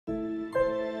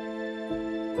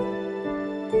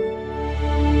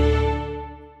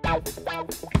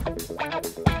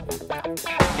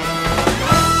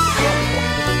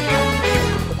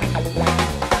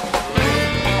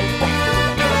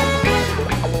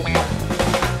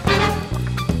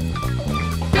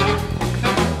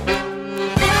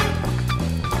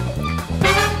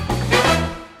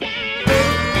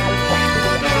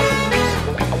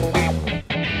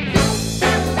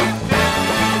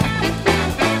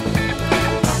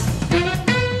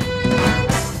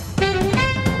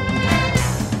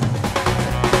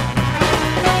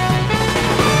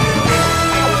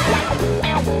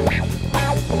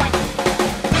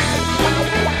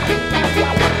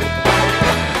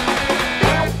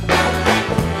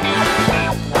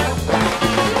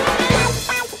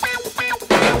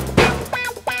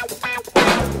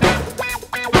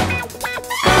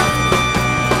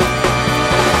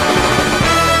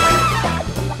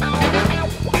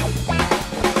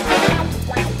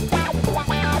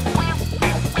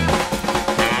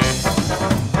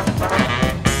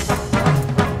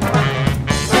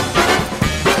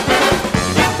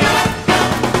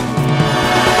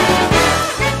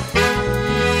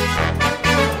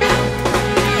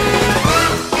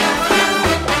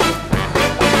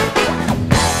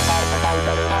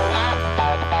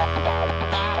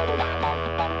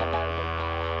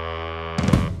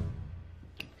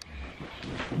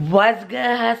What's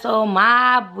good, hustle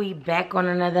mob? We back on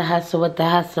another hustle with the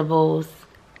Hustlables.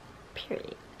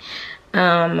 Period.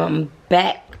 I'm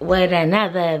back with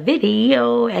another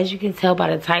video. As you can tell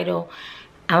by the title,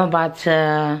 I'm about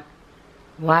to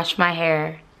wash my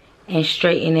hair and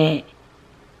straighten it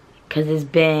because it's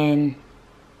been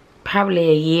probably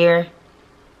a year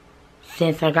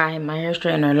since I got my hair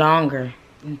straightened, or longer,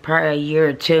 probably a year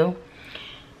or two.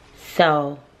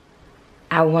 So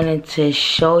I wanted to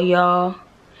show y'all,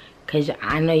 because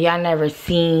I know y'all never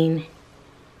seen,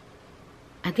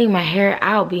 I think, my hair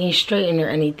out being straightened or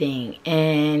anything.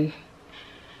 And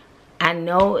I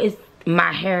know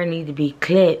my hair need to be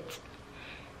clipped.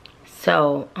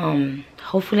 So,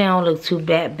 hopefully I don't look too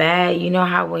bad. You know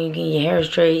how when you get your hair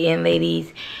straightened,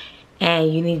 ladies,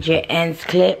 and you need your ends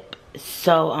clipped.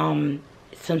 So,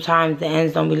 sometimes the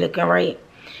ends don't be looking right.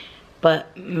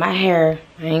 But my hair,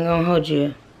 I ain't gonna hold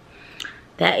you.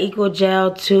 That Equal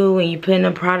Gel too, when you put in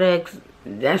the products,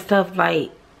 that stuff,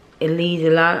 like, it leaves a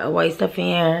lot of white stuff in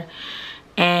your hair.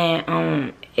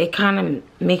 And it kind of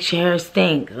makes your hair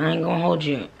stink. I ain't gonna hold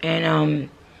you.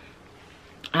 And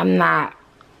I'm not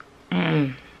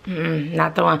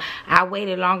not the one. I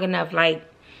waited long enough. Like,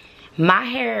 my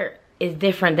hair is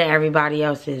different than everybody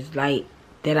else's, like,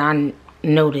 that I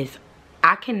noticed.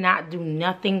 I cannot do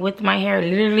nothing with my hair.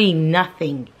 Literally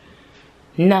nothing.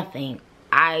 Nothing.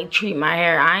 I treat my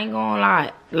hair, I ain't gonna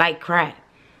lie, like crap.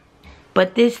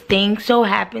 But this thing so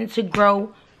happens to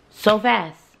grow so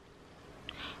fast.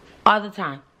 All the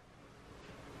time.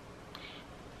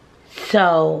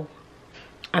 So,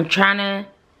 I'm trying to,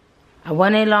 I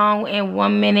want it long in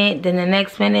 1 minute, then the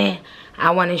next minute,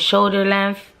 I want it shoulder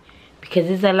length. Because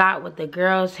it's a lot with the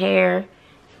girl's hair,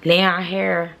 Leon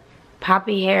hair,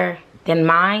 Poppy hair, than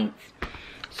mine.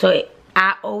 So,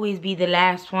 I always be the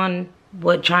last one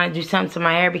with trying to do something to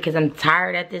my hair, because I'm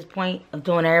tired at this point of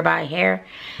doing everybody's hair.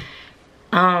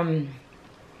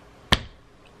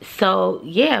 So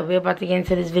yeah, we're about to get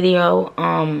into this video.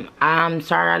 I'm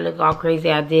sorry I look all crazy.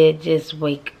 I did just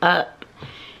wake up,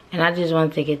 and I just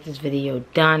wanted to get this video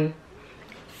done.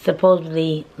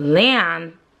 Supposedly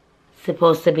Leon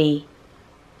supposed to be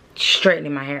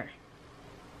straightening my hair,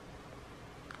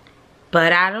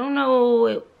 but I don't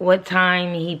know what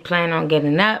time he planned on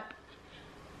getting up.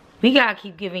 We gotta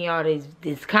keep giving y'all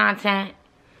this content,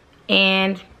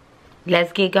 and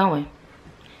let's get going.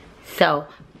 So,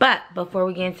 but before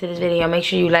we get into this video, make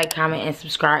sure you like, comment, and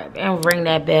subscribe, and ring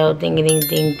that bell,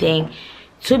 ding-a-ding-ding-ding,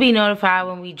 to be notified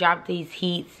when we drop these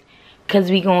heats,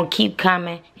 because we gonna keep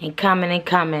coming and coming and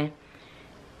coming.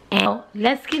 And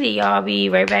let's get it, y'all. Be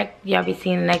right back. Y'all be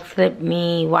seeing the next clip,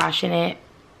 me washing it,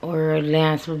 or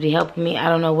Leon's supposed to be helping me. I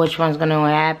don't know which one's gonna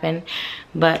happen,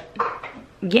 but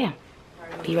yeah.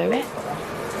 Be right back.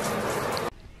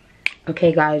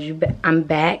 Okay, guys, I'm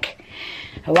back.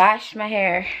 I washed my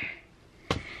hair.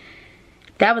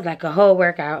 That was like a whole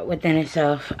workout within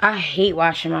itself. I hate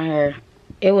washing my hair.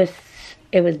 It was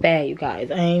bad, you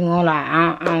guys. I ain't gonna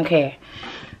lie. I don't care.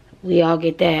 We all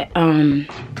get that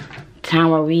time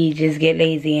where we just get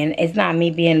lazy, and it's not me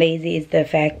being lazy. It's the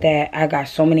fact that I got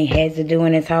so many heads to do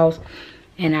in this house,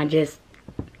 and I just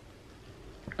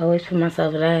always put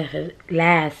myself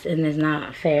last, and it's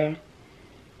not fair.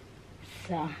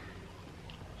 So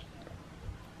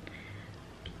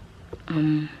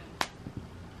I'm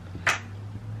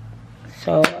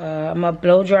gonna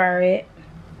blow dry it,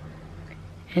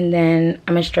 And then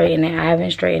I'm gonna straighten it. I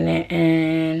haven't straightened it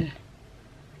in,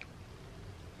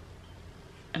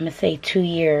 I'm gonna say 2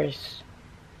 years.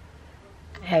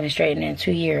 I haven't straightened it in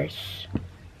 2 years.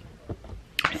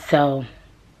 So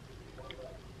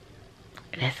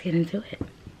let's get into it.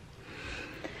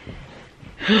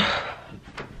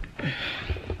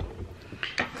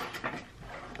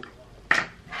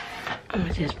 I'm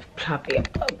gonna just plop it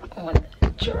up on the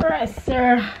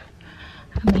dresser.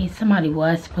 I mean, somebody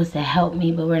was supposed to help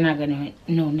me, but we're not gonna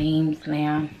no names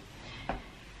now.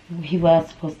 He was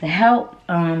supposed to help,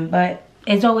 but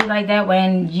it's always like that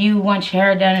when you want your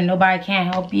hair done and nobody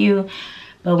can't help you.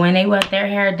 But when they want their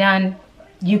hair done,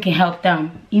 you can help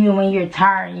them, even when you're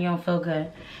tired and you don't feel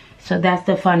good. So that's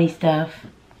the funny stuff.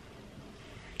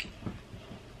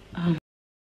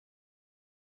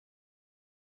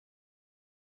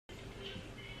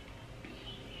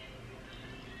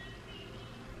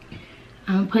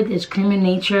 I'm gonna put this Cream of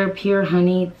Nature Pure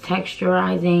Honey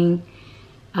Texturizing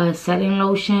Setting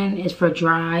Lotion. It's for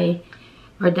dry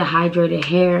or dehydrated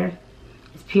hair.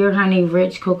 It's pure honey,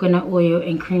 rich coconut oil,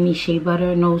 and creamy shea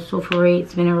butter. No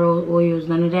sulfurates, mineral oils,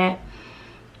 none of that.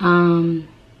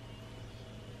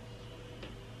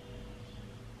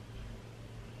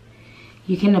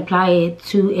 You can apply it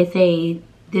to,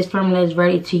 this formula is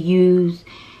ready to use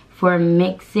for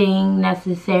mixing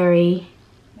necessary.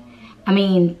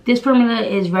 This formula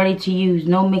is ready to use,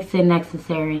 no mixing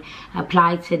necessary.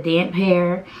 Apply to damp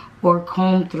hair or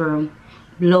comb through.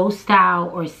 Blow, style,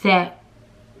 or set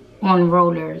on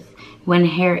rollers when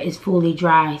hair is fully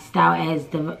dry. Style as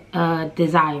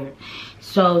desired.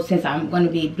 So since I'm going to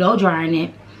be blow drying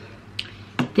it,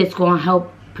 this going to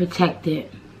help protect it.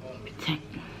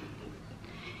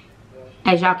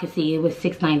 As y'all can see, it was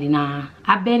 $6.99.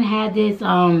 I've been had this,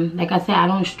 like I said, I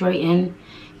don't straighten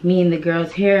me and the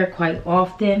girls' hair quite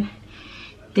often.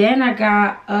 Then I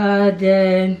got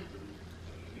the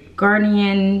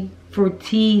Guardian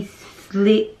Fructis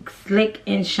Slick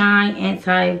and Shine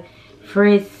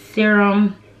Anti-Frizz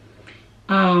Serum.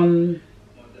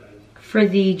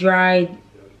 Frizzy, dried,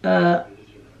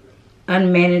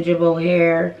 unmanageable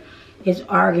hair. It's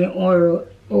argan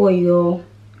oil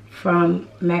from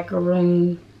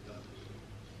macaroon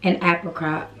and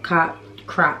apricot crop.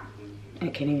 I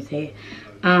can't even say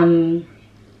it.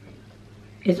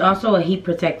 It's also a heat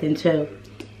protectant too.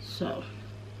 So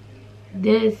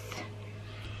this,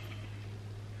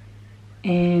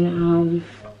 and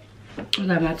I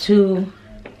got my two.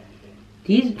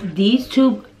 These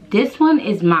two. This one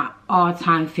is my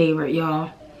all-time favorite,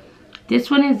 y'all. This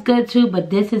one is good too, but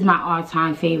this is my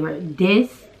all-time favorite.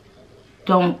 This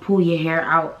don't pull your hair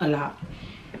out a lot,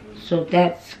 so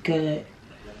that's good.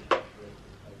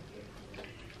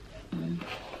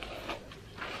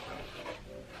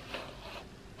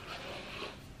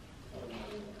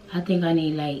 I think I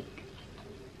need like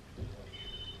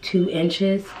 2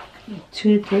 inches,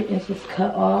 2 to 3 inches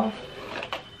cut off,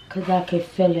 because I can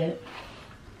feel it.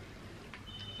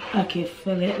 I can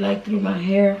feel it like through my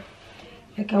hair.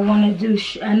 Like I want to do,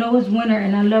 I know it's winter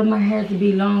and I love my hair to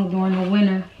be long during the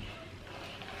winter.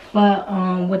 But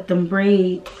with them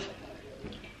braids,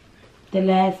 the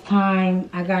last time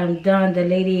I got them done, the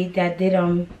lady that did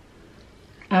them,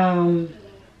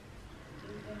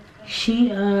 she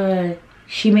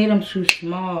made them too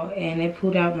small and it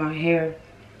pulled out my hair.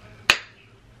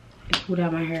 It pulled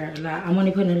out my hair a lot. I'm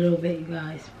only putting a little bit, you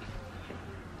guys.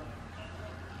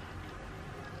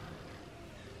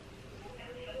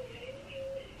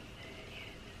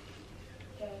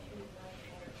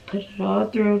 Put it all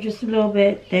through just a little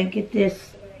bit. Then get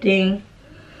this thing.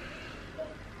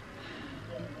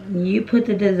 You put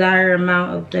the desired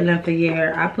amount of the length of your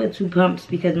hair. I put 2 pumps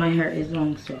because my hair is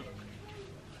long, so.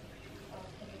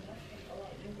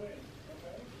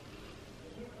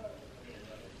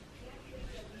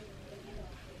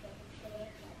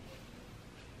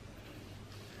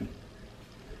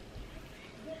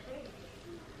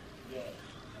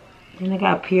 Then I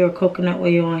got pure coconut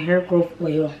oil and hair growth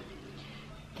oil.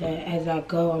 That as I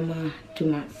go, I'm gonna do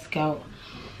my scalp.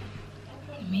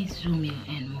 Let me zoom you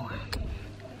in more.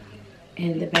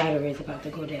 And the battery is about to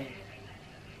go dead.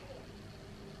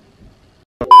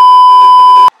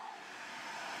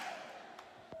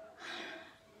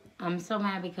 I'm so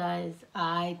mad because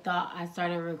I thought I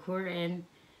started recording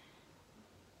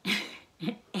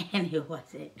and it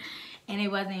wasn't. And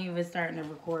it wasn't even starting to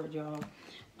record, y'all.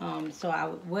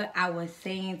 So what I was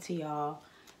saying to y'all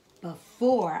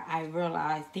before I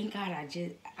realized, thank God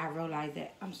I realized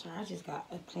that, I'm sorry, I just got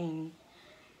a plain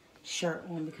shirt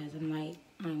on because I'm like,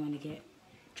 I don't want to get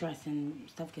dressed and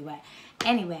stuff get wet.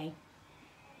 Anyway,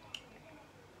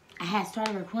 I had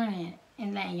started recording it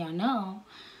and letting y'all know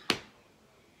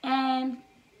and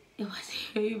it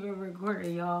wasn't even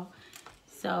recorded, y'all.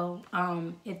 So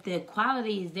if the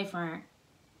quality is different,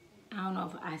 I don't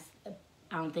know if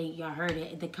I don't think y'all heard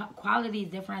it. The quality is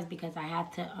different because I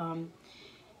had to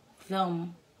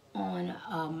film on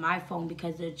my phone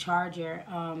because the charger,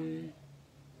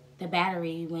 the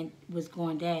battery was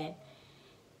going dead,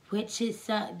 which is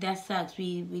that sucks.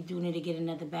 We do need to get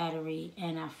another battery,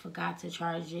 and I forgot to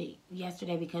charge it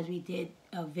yesterday because we did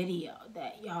a video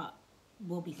that y'all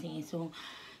will be seeing soon.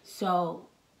 So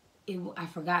I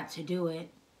forgot to do it.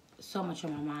 So much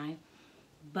on my mind,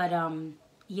 but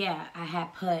yeah, I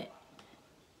had put a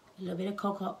little bit of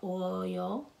cocoa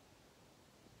oil.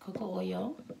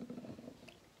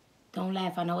 Don't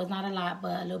laugh. I know it's not a lot,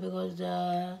 but a little bit goes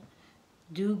the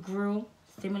grew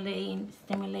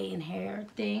stimulating hair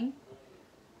thing.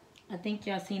 I think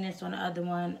y'all seen this on the other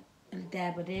one. A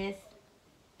dab of this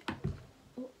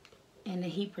and the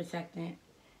heat protectant.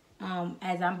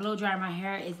 As I'm blow drying my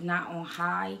hair, it's not on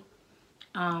high.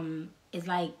 It's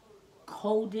like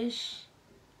coldish,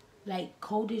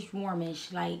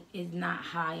 warmish. Like it's not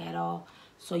high at all.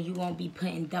 So you won't be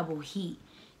putting double heat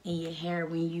in your hair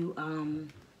when you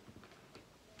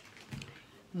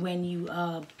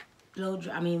blow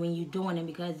dry. I mean, when you're doing it,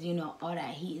 because you know all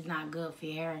that heat is not good for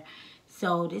your hair.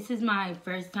 So this is my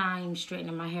first time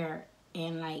straightening my hair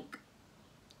in like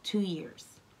 2 years.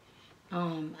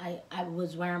 I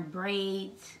was wearing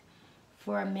braids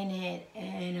for a minute,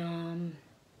 and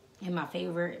my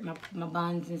favorite, my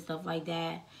buns and stuff like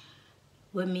that.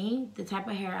 With me, the type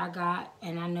of hair I got,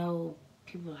 and I know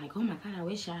people are like, oh my God, I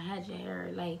wish I had your hair.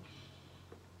 Like,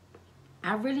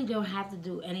 I really don't have to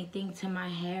do anything to my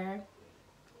hair.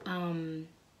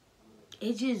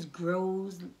 It just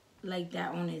grows like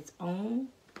that on its own.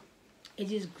 It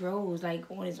just grows like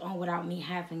on its own without me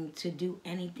having to do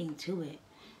anything to it.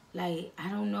 Like, I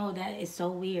don't know, that is so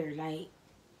weird. Like,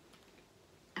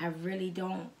 I really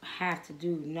don't have to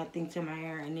do nothing to my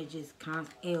hair, and it just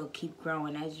it'll keep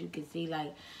growing. As you can see,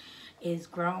 like, it's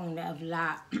grown a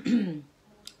lot.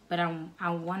 But I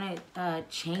want to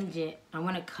change it. I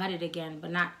want to cut it again,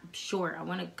 but not short. I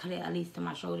want to cut it at least to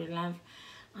my shoulder length.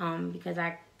 Because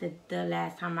the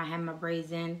last time I had my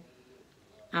braids in,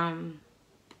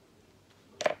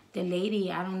 the lady,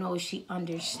 I don't know if she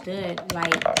understood,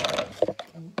 like,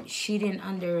 she didn't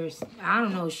I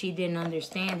don't know, she didn't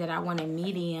understand that I wanted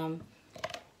medium,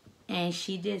 and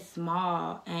she did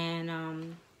small,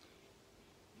 and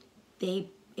it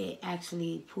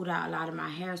actually pulled out a lot of my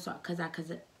hair, so cause I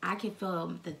can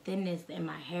feel the thinness in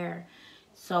my hair,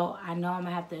 so I know I'm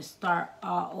gonna have to start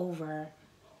all over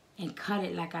and cut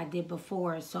it like I did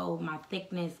before, so my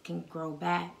thickness can grow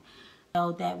back.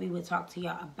 So that we will talk to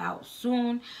y'all about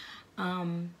soon.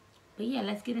 But yeah,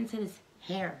 let's get into this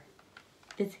hair.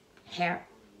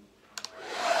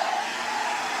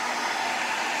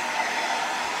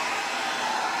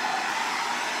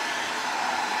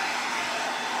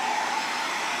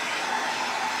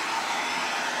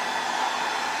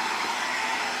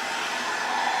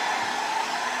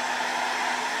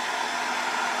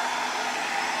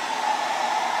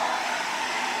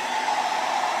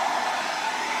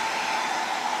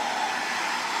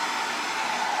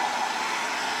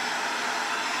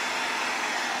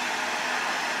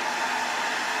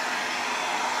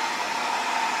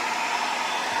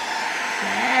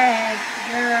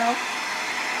 Girl.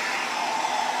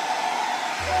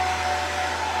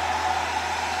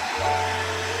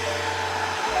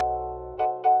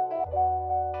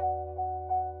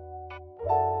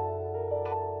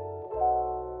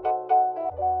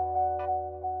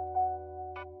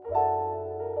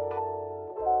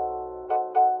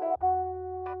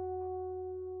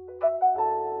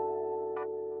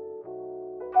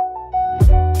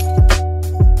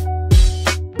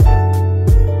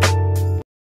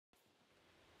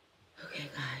 Okay,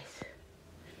 guys.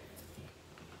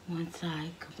 Once I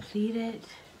complete it,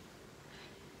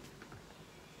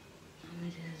 let me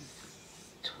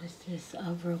just twist this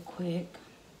up real quick.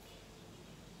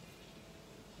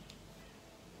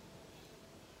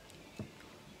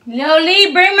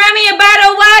 Lily, bring mommy a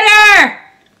bottle of water!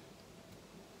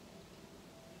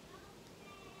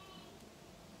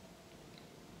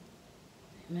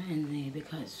 My ends need to be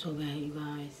cut so bad, you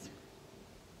guys.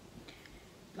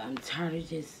 But I'm tired of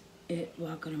just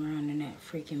walking around in that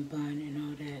freaking bun and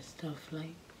all that stuff.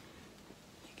 Like,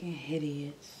 freaking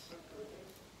hideous.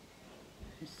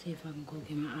 Let's see if I can go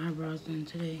get my eyebrows done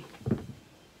today.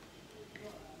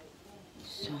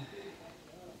 So,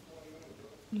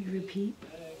 you repeat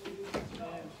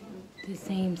the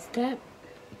same step.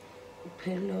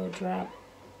 Put a little drop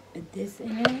this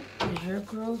in it, the hair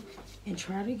growth, and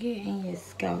try to get in your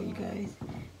scalp, you guys.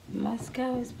 My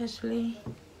scalp especially.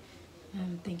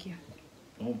 Thank you.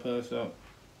 Don't pass out.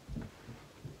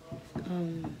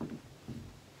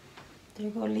 There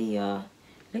go Lee, y'all.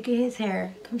 Look at his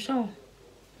hair. Come show him.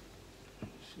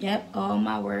 Yep, all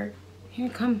my work. Here,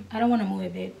 come. I don't want to move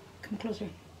it, babe. Come closer.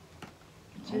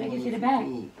 So they can see the back.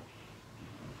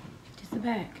 Just the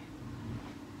back.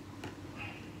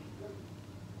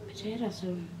 Put your head up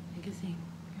so they can see.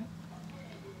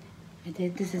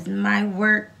 Yep. This is my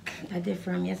work I did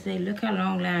for him yesterday. Look how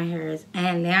long Lion hair is.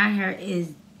 And Lion hair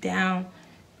is down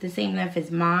the same length as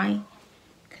mine.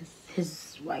 Because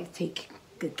his wife take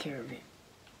good care of it.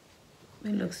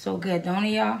 It looks so good, don't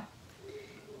it, y'all?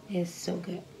 It's so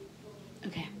good.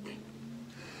 Okay.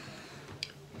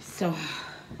 So,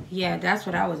 yeah, that's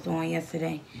what I was doing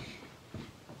yesterday.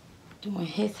 Doing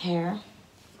his hair.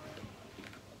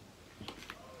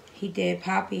 He did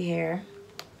Poppy hair.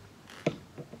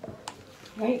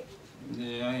 Right?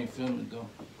 Yeah, I ain't feeling it though.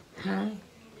 Huh?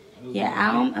 Yeah,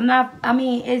 I'm not, I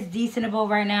mean, it's decentable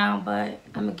right now, but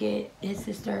I'm gonna get his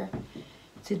sister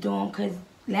to do them, because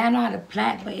I know how to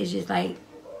plait, but it's just like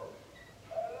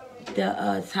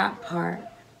the top part.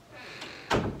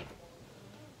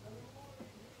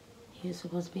 He was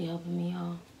supposed to be helping me,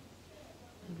 y'all.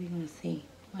 But we're gonna see.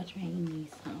 Watch me, he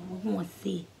needs something. We're gonna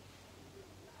see.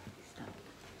 Stop.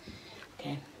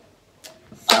 Okay.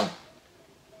 So,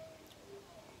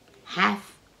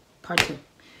 half part 2.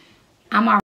 I'm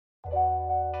already.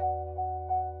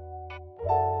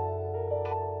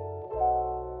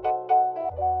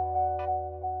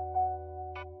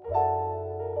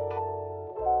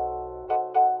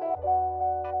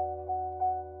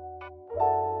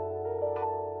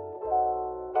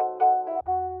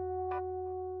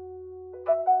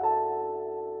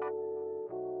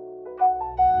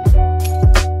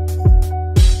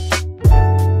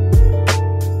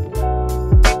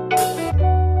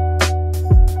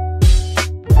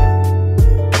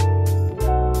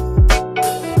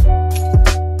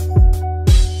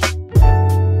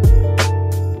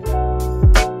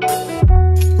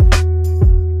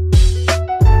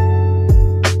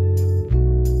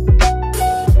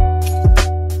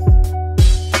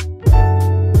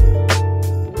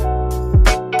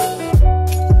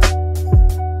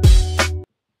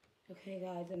 Okay,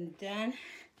 guys, I'm done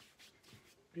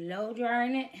blow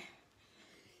drying it.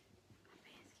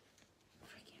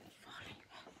 Freaking falling.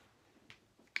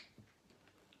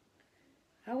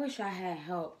 I wish I had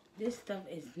help. This stuff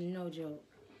is no joke.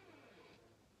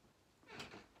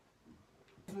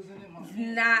 It's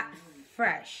not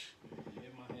fresh.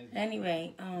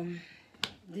 Anyway,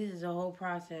 this is a whole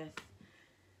process.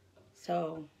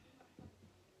 So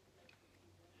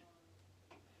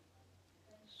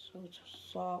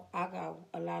soft. I got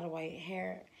a lot of white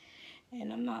hair,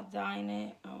 and I'm not dyeing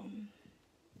it. I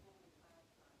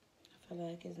feel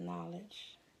like it's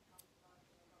knowledge.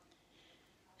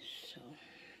 So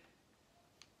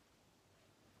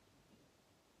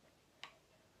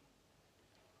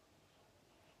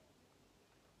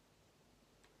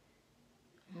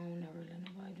I don't never let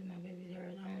nobody do my baby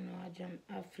hairs. I don't know.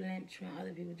 I flinch when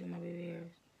other people do my baby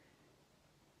hairs.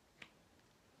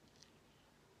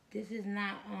 This is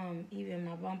not even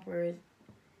my bumpers.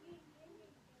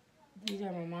 These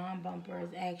are my mom bumpers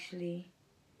actually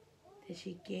that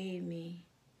she gave me.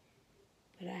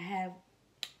 But I have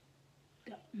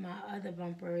my other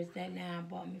bumpers that now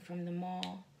bought me from the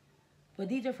mall. Well,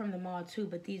 these are from the mall too,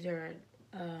 but these are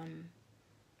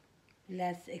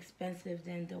less expensive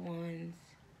than the ones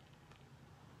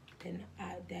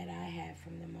that I have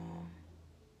from the mall.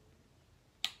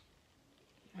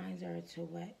 Mine are too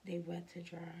wet. They wet to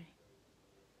dry.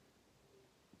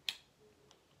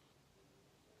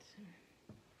 So,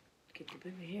 get the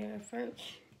baby hair first.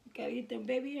 Gotta get the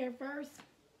baby hair first.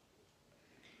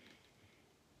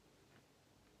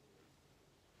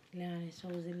 Leon is so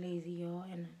lazy, y'all,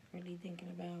 and I'm really thinking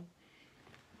about.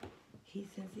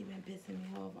 Since he been pissing me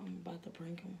off, I'm about to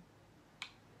prank him.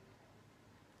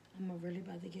 I'm really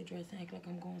about to get dressed and act like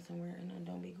I'm going somewhere, and I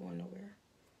don't be going nowhere.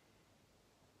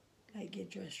 Like, get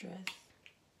dressed.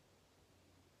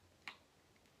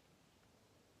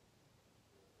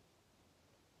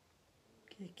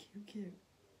 Get cute.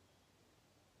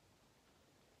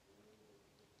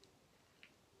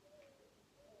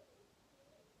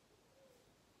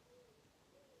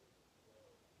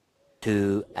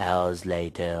 2 hours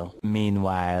later.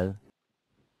 Meanwhile.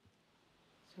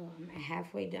 So I'm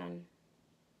halfway done.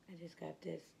 I just got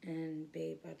this, and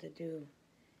babe about to do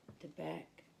the back.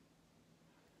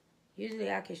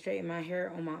 Usually I can straighten my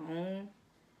hair on my own,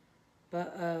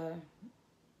 but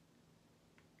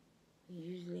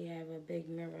usually big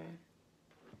mirror.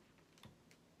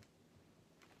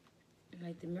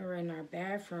 Like the mirror in our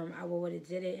bathroom, I would have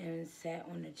did it and sat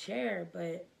on the chair,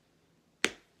 but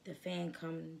the fan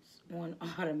comes on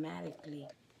automatically.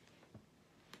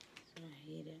 So I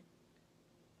hate it.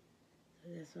 So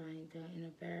that's why I ain't done in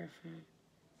the bathroom.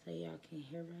 So y'all can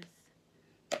hear us.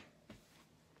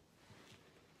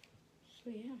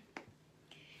 So yeah.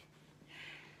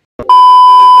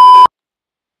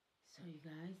 So you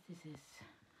guys, this is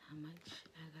how much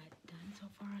I got done so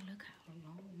far. Look how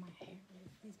long my hair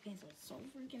is. These pants are so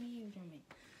freaking huge on me.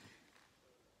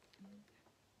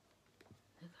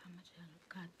 Look how much I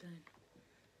got done.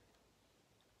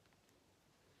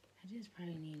 I just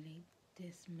probably need like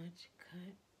this much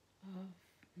cut off.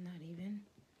 Not even.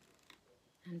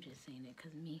 I'm just saying it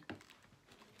because me.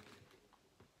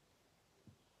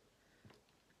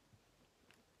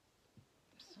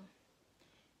 So,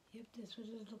 yep, this would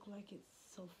just look like it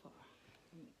so far.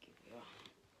 Let me give y'all.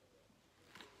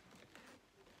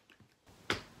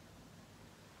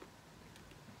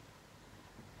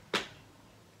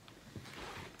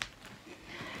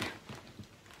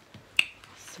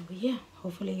 So yeah,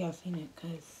 hopefully y'all seen it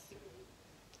because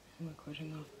I'm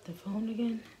recording off the phone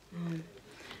again.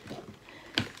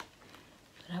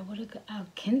 But I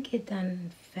can get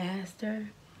done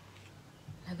faster.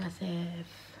 Like I said,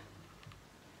 if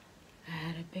I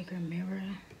had a bigger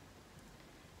mirror.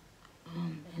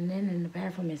 And then in the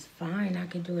bathroom is fine. I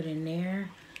could do it in there.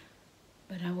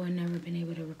 But I would never been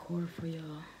able to record for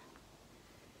y'all.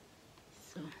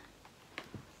 So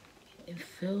it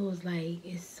feels like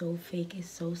it's so fake, it's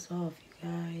so soft, you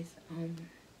guys.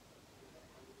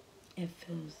 It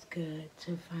feels good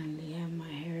to finally have my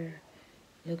hair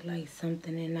look like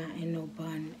something and not in no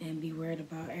bun and be worried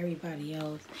about everybody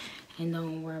else and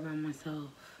don't worry about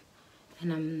myself.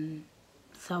 And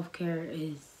self-care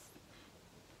is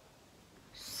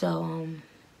so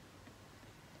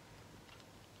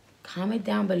comment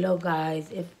down below,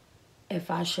 guys, if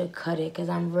I should cut it, because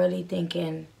I'm really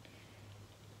thinking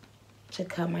to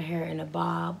cut my hair in a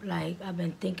bob. Like, I've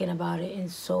been thinking about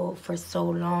it for so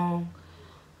long.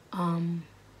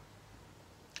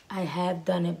 I have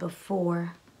done it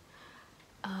before.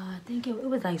 I think it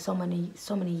was like so many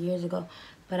years ago.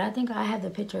 But I think I have the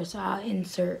picture, so I'll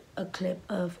insert a clip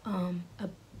of a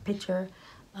picture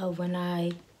of when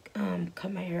I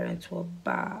cut my hair into a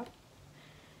bob.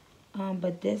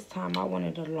 But this time I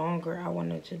wanted to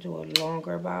do a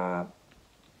longer bob.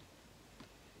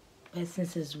 But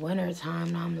since it's winter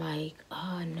time, I'm like,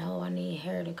 oh no, I need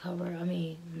hair to cover. I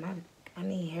need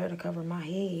hair to cover my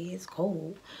head. It's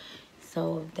cold.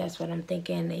 So that's what I'm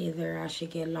thinking. Either I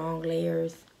should get long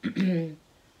layers in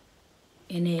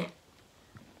it,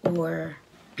 or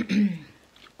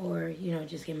you know,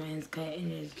 just get my ends cut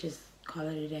and just call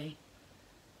it a day.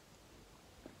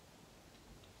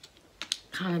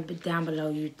 Comment down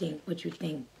below what you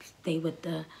think. Stay with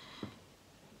the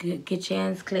get your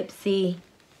ends clip C.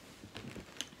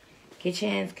 Get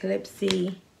your ends clip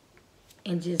C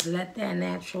and just let that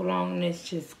natural longness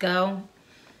just go.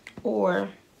 Or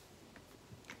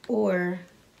you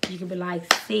could be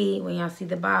like C, when y'all see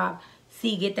the bob,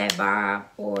 C, get that bob,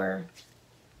 or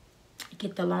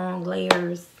get the long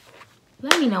layers.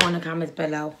 Let me know in the comments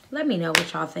below. Let me know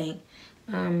what y'all think.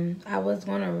 I was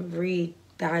gonna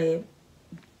re-dye it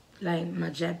like my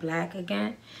jet black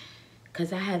again,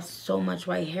 because I have so much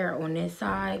white hair on this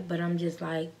side, but I'm just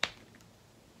like,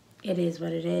 it is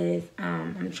what it is.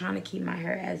 I'm trying to keep my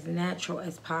hair as natural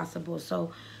as possible.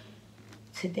 So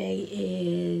today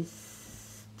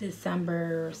is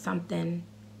December something.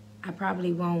 I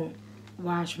probably won't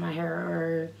wash my hair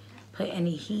or put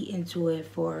any heat into it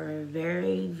for a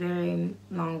very, very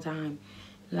long time.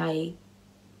 Like,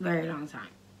 very long time.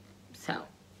 So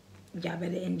y'all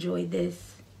better enjoy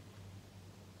this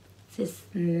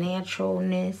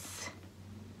naturalness.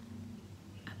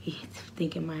 I be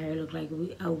thinking my hair look like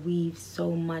a weave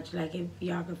so much. Like, if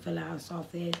y'all can feel how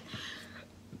soft it is.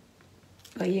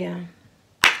 But yeah,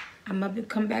 I'm gonna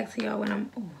come back to y'all when I'm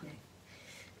almost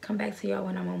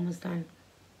done.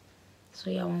 So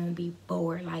y'all won't be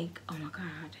bored like, oh my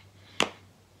God.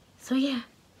 So yeah,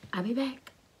 I'll be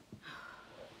back.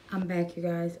 I'm back, you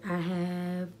guys. I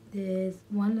have this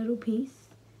one little piece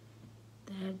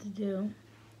that I have to do.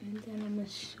 And then I'm gonna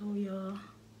show y'all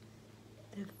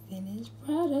the finished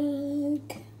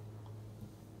product.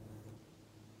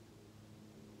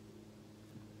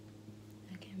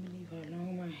 I can't believe how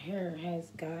long my hair has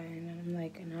gotten. I'm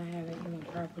like, and I haven't even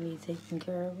properly taken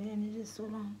care of it, and it's just so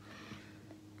long.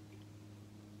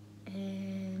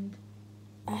 And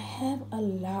I have a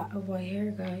lot of white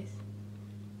hair, guys.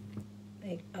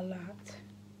 Like, a lot.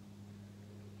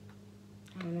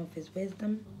 I don't know if it's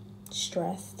wisdom,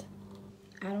 stressed.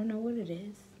 I don't know what it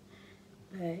is,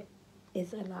 but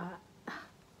it's a lot.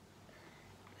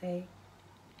 Like,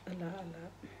 a lot.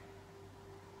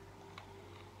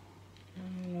 I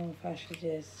don't know if I should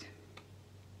just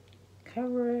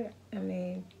cover it,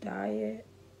 dye it,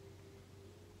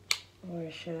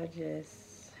 or should I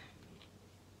just,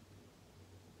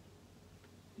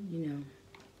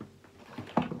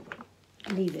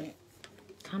 leave it.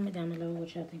 Comment down below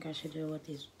what y'all think I should do with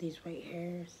these white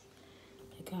hairs.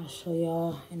 Like, I'll show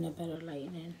y'all in a better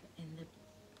lighting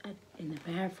in the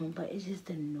bathroom, but it's just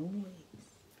the noise.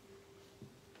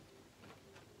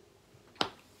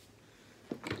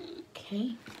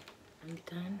 Okay, I'm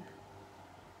done.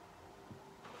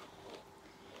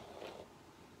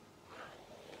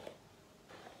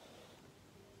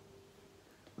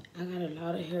 I got a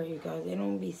lot of hair, you guys. It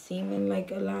don't be seeming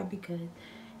like a lot because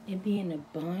it be in a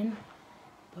bun.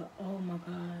 But oh my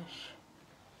gosh.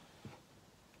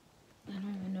 I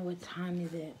don't even know what time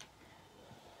is it.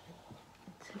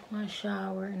 I took my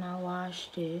shower and I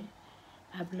washed it.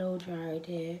 I blow dried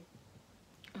it.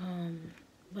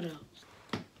 What else?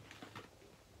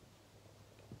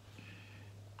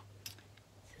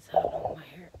 This is how long my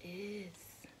hair is.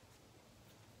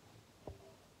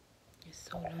 It's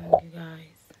so long, you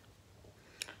guys.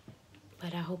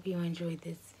 But I hope you enjoyed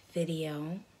this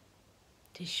video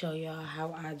to show y'all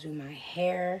how I do my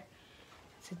hair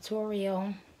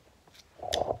tutorial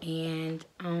and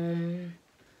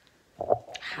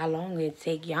how long it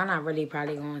take. Y'all not really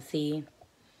probably gonna see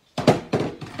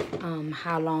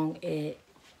how long it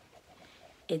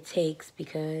takes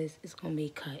because it's gonna be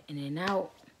cut in and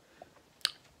out.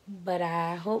 But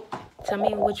I hope, tell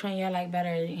me which one y'all like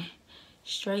better,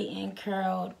 straight and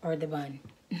curled or the bun.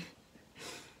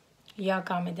 Y'all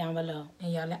comment down below,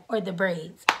 and y'all or the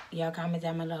braids. Y'all comment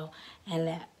down below and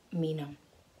let me know.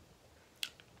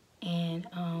 And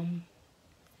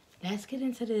let's get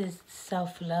into this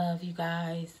self-love, you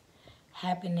guys.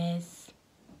 Happiness.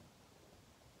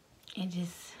 And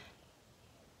just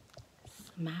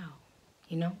smile,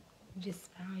 Just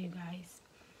smile, you guys.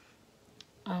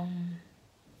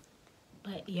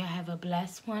 But y'all have a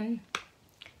blessed one.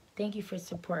 Thank you for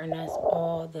supporting us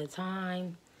all the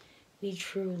time. We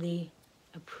truly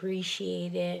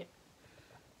appreciate it.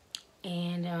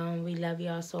 And we love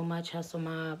y'all so much. Hustle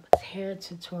Mob hair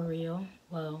tutorial.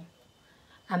 Well,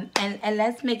 and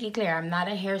let's make it clear, I'm not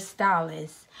a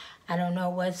hairstylist. I don't know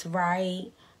what's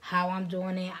right, how I'm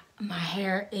doing it. My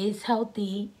hair is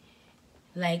healthy.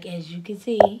 Like, as you can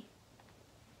see,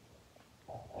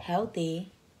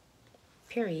 healthy,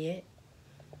 period.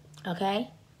 Okay?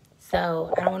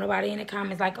 So, I don't want nobody in the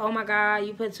comments like, oh my God,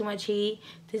 you put too much heat,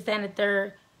 this, that, and the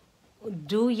third.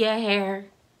 Do your hair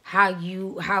how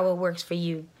it works for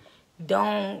you.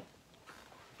 Don't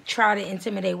try to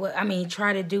intimidate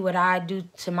try to do what I do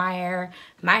to my hair.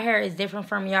 My hair is different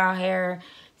from y'all hair.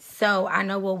 So, I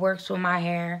know what works with my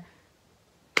hair.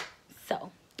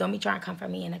 So, don't be trying to come for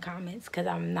me in the comments because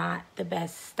I'm not the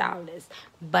best stylist.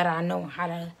 But I know how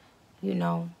to,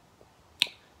 you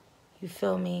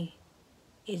feel me?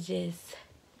 It's just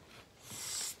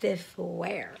stiff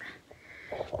wear.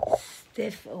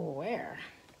 Stiff wear.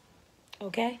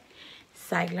 Okay?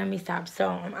 Psych, let me stop. So,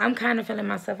 I'm kind of feeling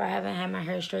myself. I haven't had my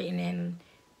hair straightened in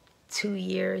 2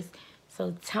 years.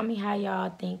 So, tell me how y'all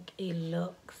think it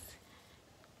looks.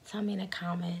 Tell me in the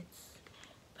comments.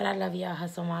 But I love y'all,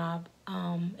 Hustle Mob.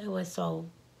 It was so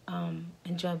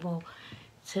enjoyable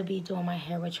to be doing my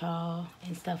hair with y'all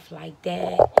and stuff like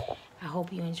that. I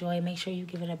hope you enjoy. Make sure you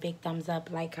give it a big thumbs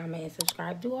up, like, comment, and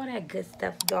subscribe. Do all that good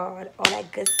stuff, God. All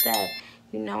that good stuff.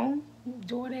 Do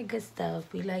all that good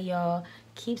stuff. We love y'all.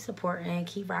 Keep supporting.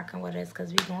 Keep rocking with us because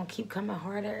we're going to keep coming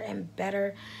harder and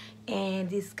better. And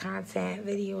these content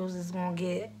videos is going to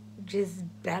get just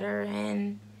better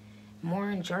and more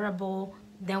enjoyable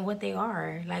than what they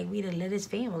are. Like, we the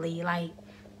littest family. Like,